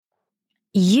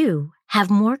You have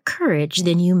more courage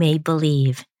than you may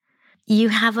believe. You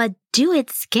have a do it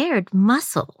scared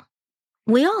muscle.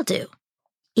 We all do.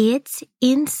 It's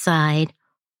inside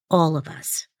all of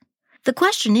us. The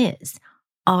question is,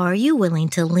 are you willing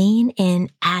to lean in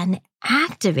and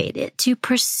activate it to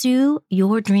pursue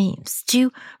your dreams,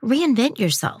 to reinvent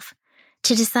yourself,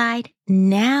 to decide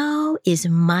now is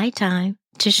my time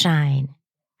to shine?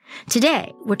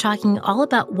 Today, we're talking all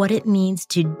about what it means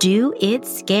to do it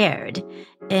scared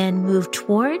and move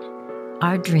toward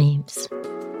our dreams.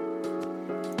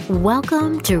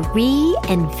 Welcome to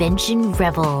Reinvention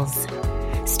Rebels.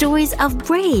 Stories of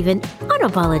brave and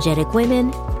unapologetic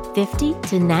women, 50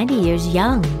 to 90 years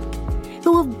young,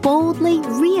 who have boldly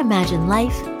reimagined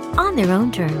life on their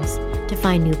own terms to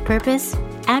find new purpose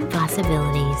and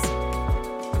possibilities.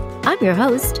 I'm your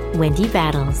host, Wendy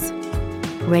Battles.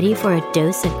 Ready for a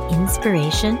dose of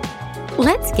inspiration?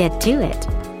 Let's get to it.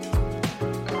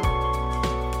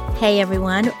 Hey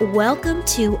everyone, welcome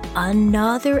to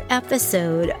another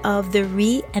episode of the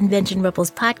Reinvention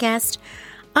Rebels podcast.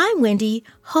 I'm Wendy,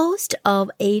 host of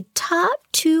a top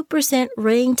 2%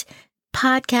 ranked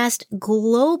podcast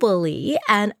globally,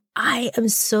 and I am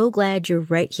so glad you're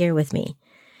right here with me.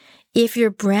 If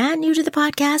you're brand new to the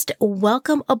podcast,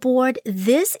 welcome aboard.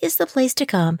 This is the place to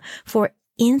come for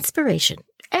inspiration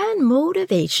and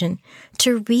motivation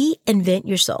to reinvent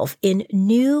yourself in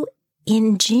new,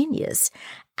 ingenious,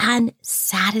 and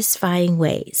satisfying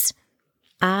ways.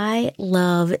 I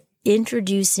love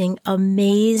introducing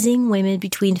amazing women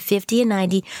between 50 and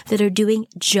 90 that are doing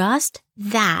just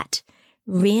that,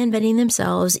 reinventing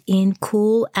themselves in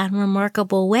cool and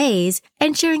remarkable ways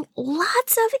and sharing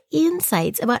lots of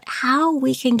insights about how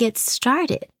we can get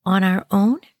started on our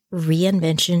own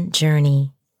reinvention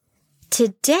journey.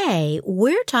 Today,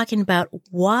 we're talking about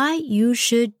why you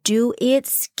should do it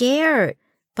scared.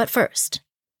 But first,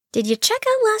 did you check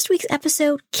out last week's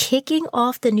episode kicking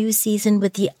off the new season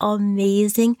with the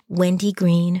amazing Wendy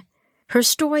Green? Her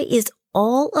story is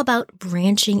all about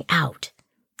branching out,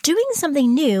 doing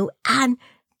something new, and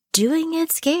doing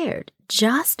it scared.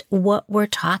 Just what we're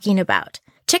talking about.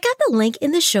 Check out the link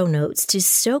in the show notes to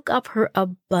soak up her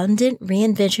abundant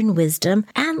reinvention wisdom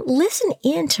and listen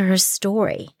in to her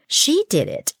story. She did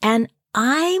it, and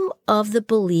I'm of the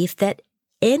belief that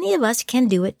any of us can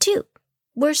do it too.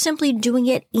 We're simply doing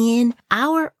it in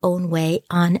our own way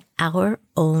on our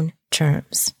own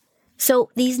terms. So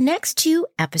these next two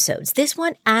episodes, this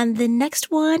one and the next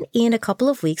one in a couple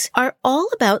of weeks, are all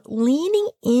about leaning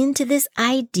into this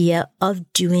idea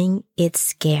of doing it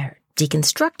scared,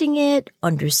 deconstructing it,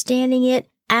 understanding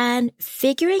it, and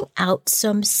figuring out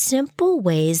some simple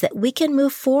ways that we can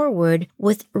move forward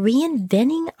with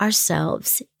reinventing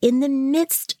ourselves in the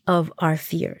midst of our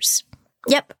fears.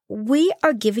 Yep, we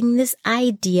are giving this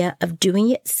idea of doing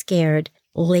it scared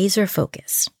laser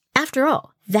focus. After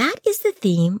all, that is the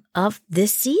theme of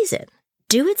this season.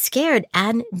 Do it scared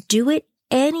and do it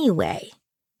anyway.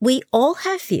 We all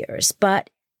have fears, but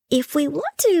if we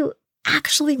want to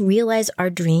actually realize our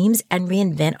dreams and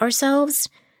reinvent ourselves,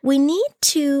 we need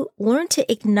to learn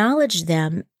to acknowledge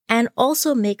them and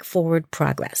also make forward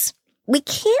progress. We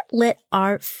can't let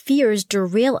our fears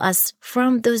derail us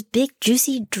from those big,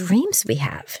 juicy dreams we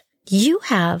have. You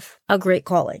have a great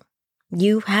calling.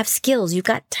 You have skills. You've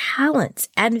got talents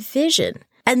and vision.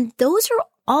 And those are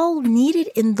all needed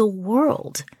in the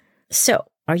world. So,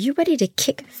 are you ready to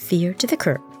kick fear to the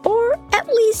curb? Or at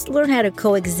least learn how to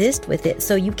coexist with it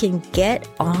so you can get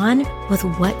on with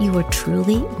what you are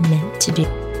truly meant to do?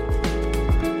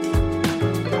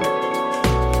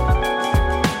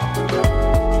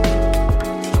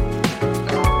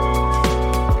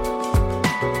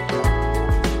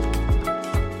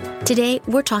 Today,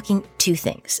 we're talking two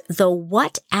things, the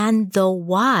what and the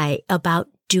why about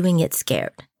doing it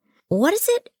scared. What does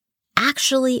it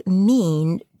actually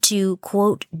mean to,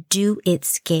 quote, do it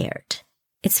scared?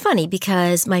 It's funny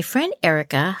because my friend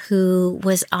Erica, who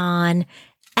was on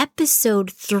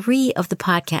episode 3 of the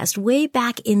podcast way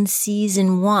back in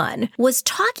season 1, was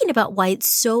talking about why it's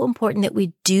so important that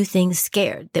we do things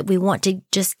scared, that we want to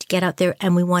just get out there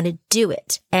and we want to do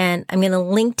it. And I'm going to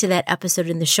link to that episode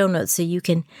in the show notes so you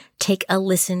can take a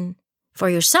listen for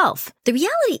yourself. The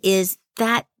reality is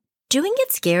that doing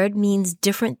it scared means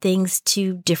different things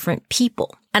to different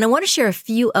people. And I want to share a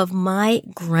few of my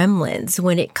gremlins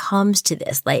when it comes to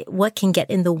this, like what can get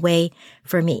in the way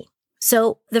for me.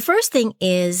 So the first thing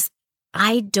is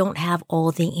I don't have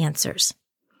all the answers.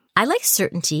 I like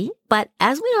certainty, but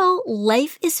as we know,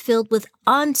 life is filled with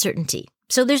uncertainty.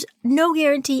 So there's no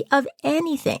guarantee of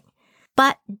anything.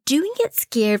 But doing it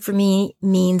scared for me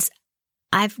means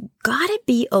I've got to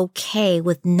be okay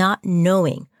with not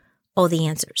knowing all the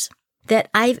answers. That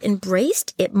I've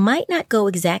embraced, it might not go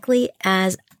exactly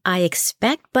as I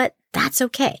expect, but that's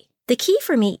okay. The key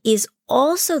for me is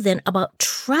also then about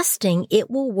trusting it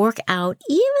will work out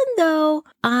even though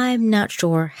I'm not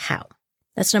sure how.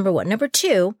 That's number one. Number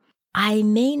two, I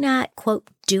may not, quote,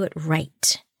 do it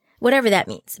right, whatever that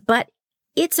means, but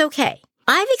it's okay.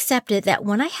 I've accepted that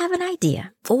when I have an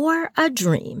idea or a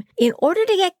dream, in order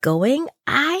to get going,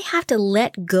 I have to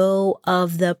let go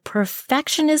of the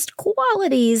perfectionist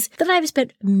qualities that I've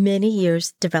spent many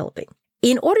years developing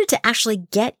in order to actually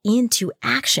get into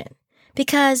action.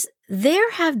 Because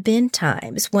there have been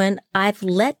times when I've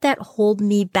let that hold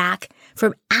me back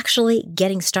from actually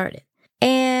getting started.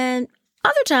 And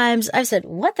other times I've said,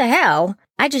 what the hell?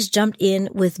 I just jumped in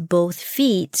with both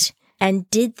feet and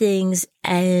did things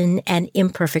in an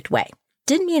imperfect way.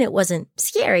 Didn't mean it wasn't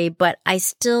scary, but I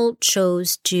still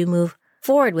chose to move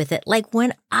forward with it. Like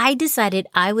when I decided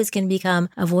I was going to become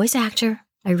a voice actor,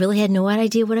 I really had no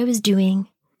idea what I was doing.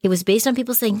 It was based on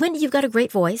people saying, Wendy, you've got a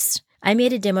great voice. I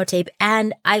made a demo tape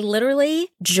and I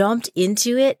literally jumped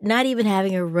into it, not even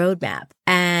having a roadmap.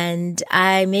 And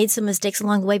I made some mistakes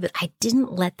along the way, but I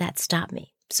didn't let that stop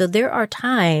me. So there are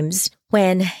times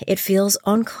when it feels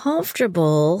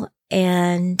uncomfortable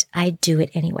and I do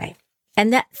it anyway.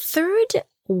 And that third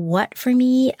what for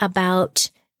me about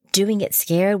doing it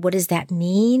scared, what does that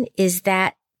mean? Is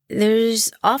that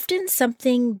there's often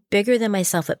something bigger than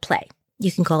myself at play.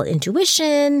 You can call it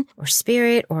intuition or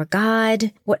spirit or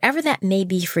God, whatever that may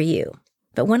be for you.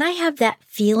 But when I have that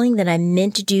feeling that I'm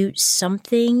meant to do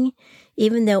something,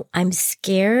 even though I'm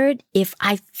scared, if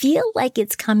I feel like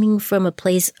it's coming from a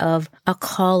place of a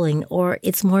calling or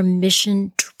it's more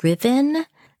mission driven,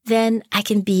 then I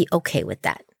can be okay with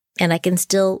that. And I can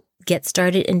still get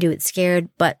started and do it scared,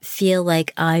 but feel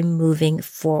like I'm moving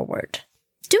forward.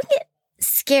 Doing it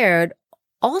scared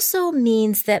also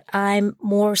means that I'm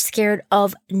more scared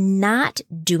of not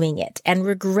doing it and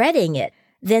regretting it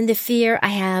than the fear I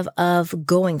have of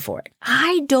going for it.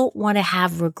 I don't want to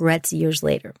have regrets years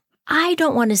later. I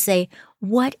don't want to say,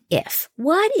 what if?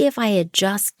 What if I had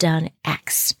just done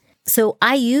X? So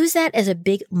I use that as a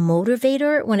big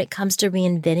motivator when it comes to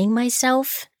reinventing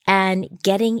myself and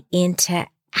getting into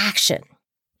action.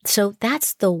 So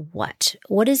that's the what.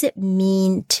 What does it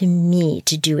mean to me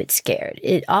to do it scared?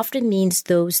 It often means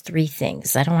those three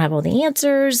things. I don't have all the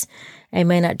answers. I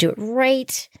might not do it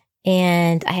right.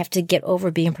 And I have to get over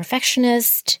being a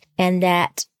perfectionist and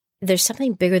that there's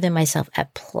something bigger than myself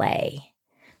at play.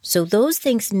 So those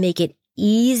things make it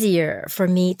easier for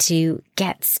me to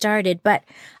get started. But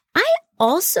I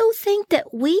also think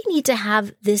that we need to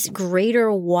have this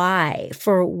greater why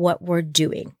for what we're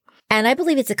doing. And I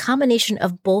believe it's a combination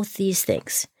of both these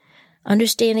things.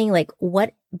 Understanding like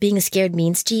what being scared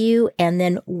means to you and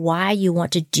then why you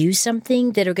want to do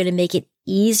something that are going to make it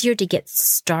easier to get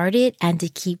started and to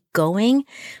keep going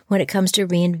when it comes to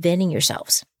reinventing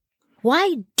yourselves.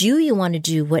 Why do you want to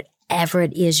do whatever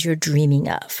it is you're dreaming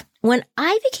of? When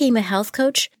I became a health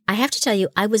coach, I have to tell you,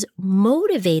 I was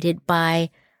motivated by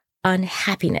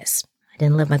unhappiness. I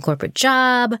didn't love my corporate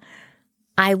job.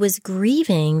 I was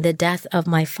grieving the death of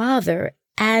my father,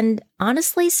 and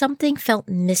honestly, something felt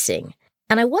missing,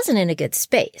 and I wasn't in a good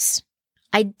space.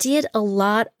 I did a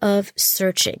lot of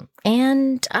searching,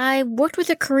 and I worked with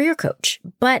a career coach,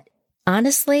 but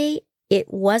honestly,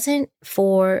 it wasn't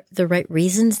for the right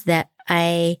reasons that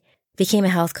I became a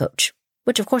health coach,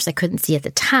 which of course I couldn't see at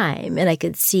the time, and I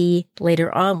could see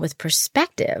later on with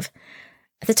perspective.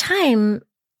 At the time,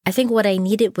 I think what I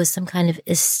needed was some kind of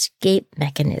escape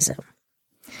mechanism.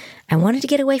 I wanted to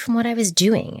get away from what I was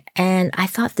doing, and I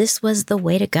thought this was the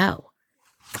way to go.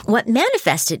 What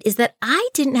manifested is that I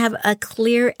didn't have a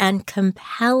clear and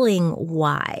compelling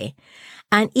why.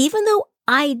 And even though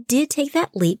I did take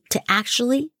that leap to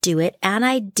actually do it, and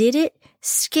I did it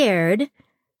scared,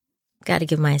 got to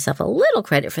give myself a little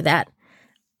credit for that,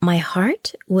 my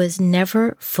heart was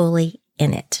never fully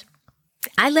in it.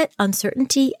 I let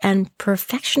uncertainty and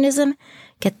perfectionism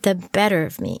get the better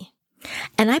of me.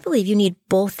 And I believe you need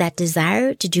both that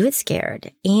desire to do it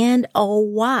scared and a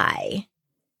why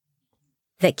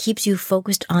that keeps you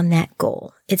focused on that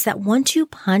goal. It's that 1-2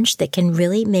 punch that can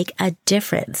really make a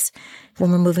difference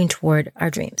when we're moving toward our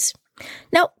dreams.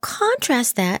 Now,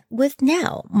 contrast that with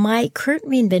now, my current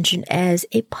reinvention as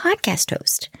a podcast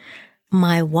host.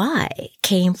 My why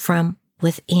came from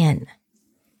within.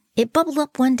 It bubbled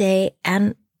up one day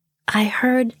and I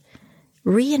heard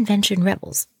Reinvention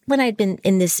Rebels when I'd been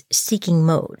in this seeking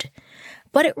mode.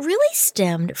 But it really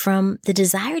stemmed from the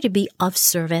desire to be of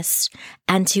service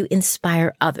and to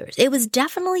inspire others. It was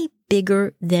definitely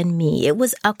bigger than me. It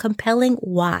was a compelling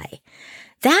why.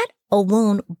 That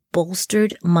alone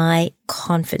bolstered my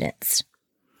confidence.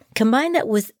 Combine that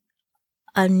with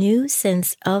a new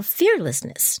sense of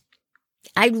fearlessness.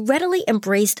 I readily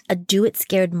embraced a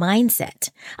do-it-scared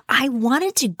mindset. I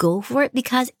wanted to go for it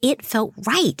because it felt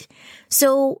right.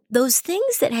 So those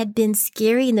things that had been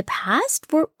scary in the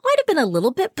past might have been a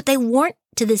little bit, but they weren't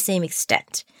to the same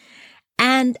extent.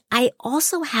 And I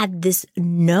also had this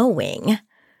knowing,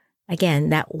 again,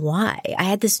 that why. I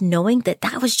had this knowing that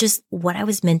that was just what I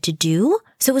was meant to do.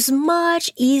 So it was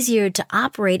much easier to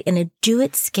operate in a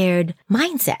do-it-scared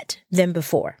mindset than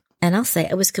before. And I'll say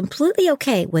I was completely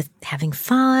okay with having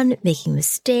fun, making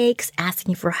mistakes,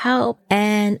 asking for help,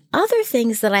 and other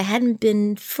things that I hadn't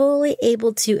been fully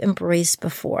able to embrace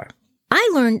before. I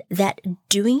learned that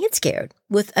doing it scared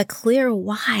with a clear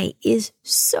why is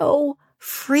so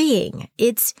freeing.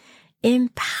 It's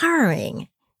empowering.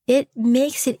 It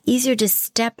makes it easier to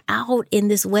step out in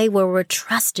this way where we're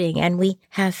trusting and we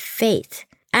have faith.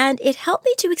 And it helped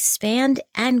me to expand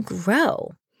and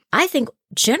grow. I think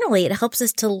generally it helps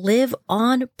us to live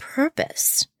on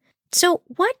purpose. So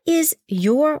what is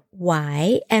your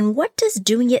why and what does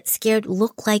doing it scared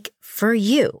look like for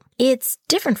you? It's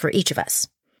different for each of us.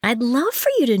 I'd love for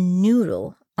you to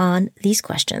noodle on these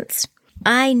questions.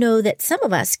 I know that some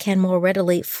of us can more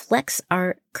readily flex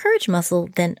our courage muscle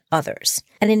than others.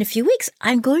 And in a few weeks,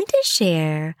 I'm going to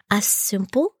share a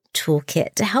simple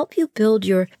toolkit to help you build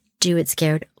your do it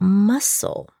scared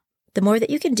muscle. The more that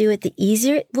you can do it, the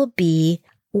easier it will be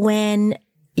when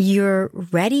you're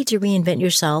ready to reinvent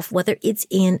yourself, whether it's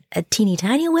in a teeny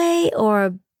tiny way or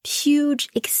a huge,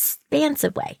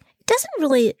 expansive way. It doesn't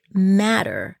really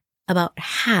matter about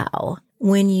how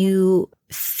when you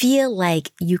feel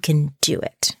like you can do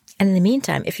it. And in the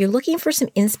meantime, if you're looking for some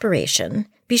inspiration,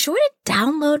 be sure to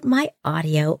download my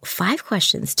audio, 5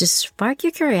 questions to spark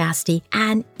your curiosity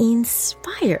and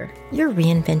inspire your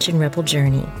Reinvention Rebel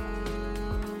journey.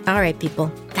 All right,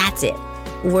 people, that's it.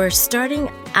 We're starting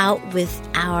out with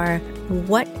our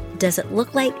what does it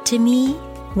look like to me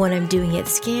when I'm doing it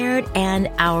scared and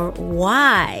our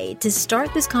why to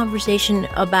start this conversation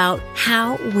about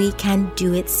how we can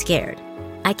do it scared.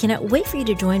 I cannot wait for you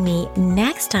to join me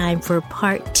next time for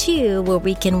part 2, where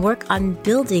we can work on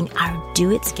building our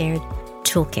Do It Scared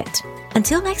toolkit.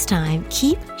 Until next time,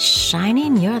 keep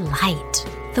shining your light.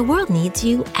 The world needs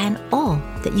you and all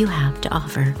that you have to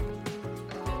offer.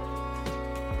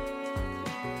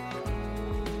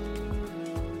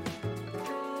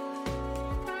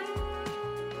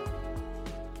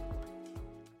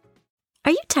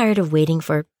 Are you tired of waiting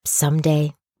for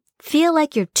someday? Feel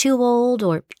like you're too old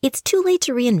or it's too late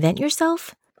to reinvent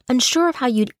yourself? Unsure of how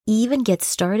you'd even get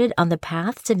started on the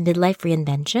path to midlife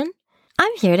reinvention?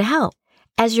 I'm here to help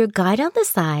as your guide on the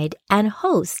side and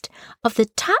host of the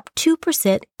top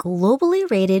 2% globally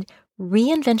rated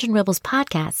Reinvention Rebels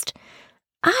podcast.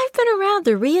 I've been around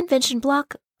the reinvention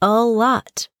block a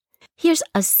lot. Here's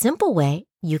a simple way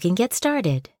you can get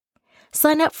started.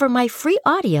 Sign up for my free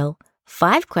audio,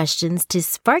 5 questions to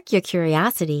spark your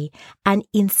curiosity and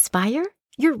inspire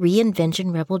your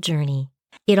Reinvention Rebel journey.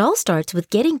 It all starts with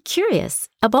getting curious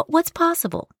about what's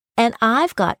possible. And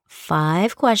I've got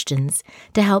 5 questions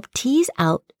to help tease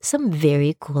out some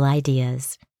very cool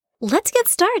ideas. Let's get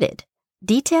started.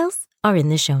 Details are in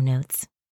the show notes.